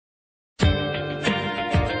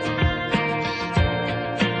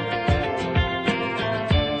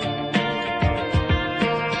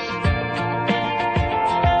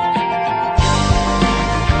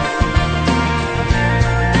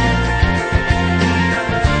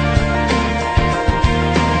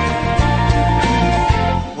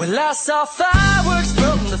saw fireworks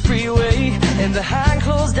from the freeway, and behind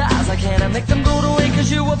closed eyes I cannot make them go away.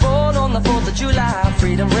 Cause you were born on the 4th of July.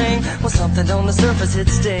 Freedom ring, well something on the surface it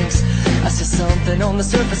stinks. I see something on the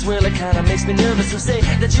surface, well it kinda makes me nervous. Who say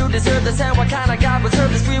that you deserve this, and what kind of God would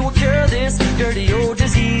serve this? We will cure this dirty old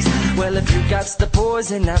disease. Well if you got the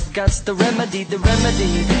poison, I've got the remedy. The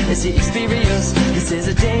remedy is the experience. This is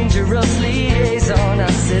a dangerous liaison.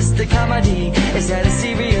 Assist the comedy, is that it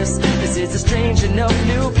serious? This is a strange enough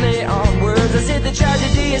new play on words. I said the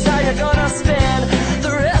tragedy is how you're gonna spend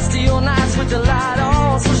the rest of your nights with the light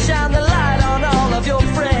on. So shine the light on all of your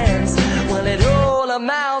friends. Well it all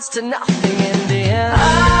amounts to nothing in the end.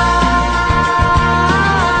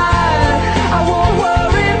 I won't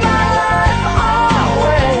worry my life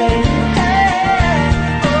away. Hey,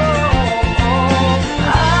 oh,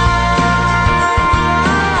 oh.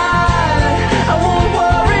 I won't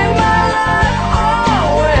worry my life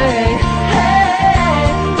away. Hey,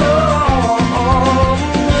 oh, oh.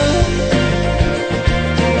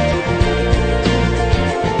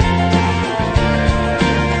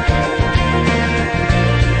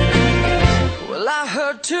 Well, I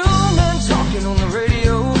heard two men talking on the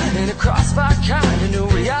radio in a crossfire kind of new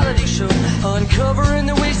reality show, uncovering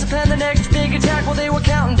their ways to plan the next big attack. Well, they were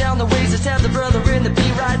counting down the ways to stab the brother in. To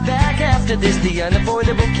be right back after this, the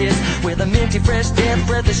unavoidable kiss with a minty fresh dance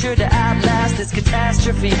breath is sure to outlast this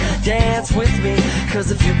catastrophe. Dance with me,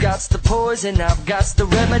 cause if you got the poison, I've got the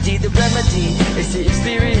remedy. The remedy is the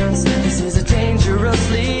experience. This is a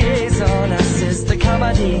dangerous liaison. Assist the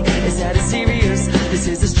comedy, is that it serious? This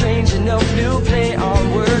is a strange enough new play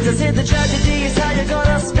on words. I said the tragedy is how you're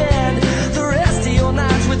gonna spend the rest of your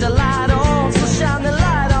nights with the light on. So shine the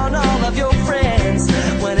light on all of your friends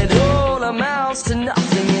when it all amounts to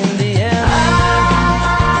nothing in the end.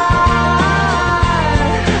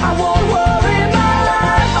 I won't worry my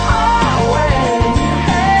life away.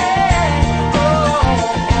 Hey, oh,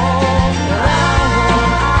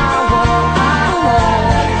 oh.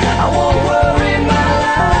 I won't worry my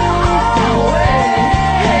life away.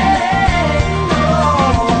 Hey, oh,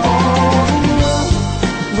 oh.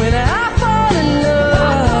 When I fall in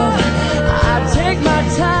love, I take my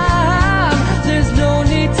time. There's no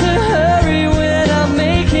need to hurry when I'm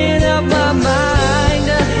making up my mind.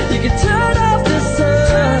 You can turn off the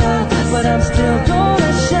sun, but I'm still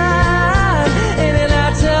gonna shine. And then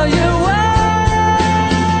I'll tell you why.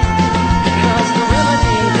 Cause the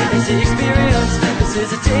remedy is the experience. This is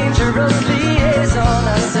a dangerous liaison.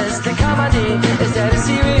 I says the comedy, is that it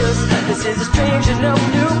serious? This is a strange enough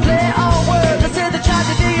new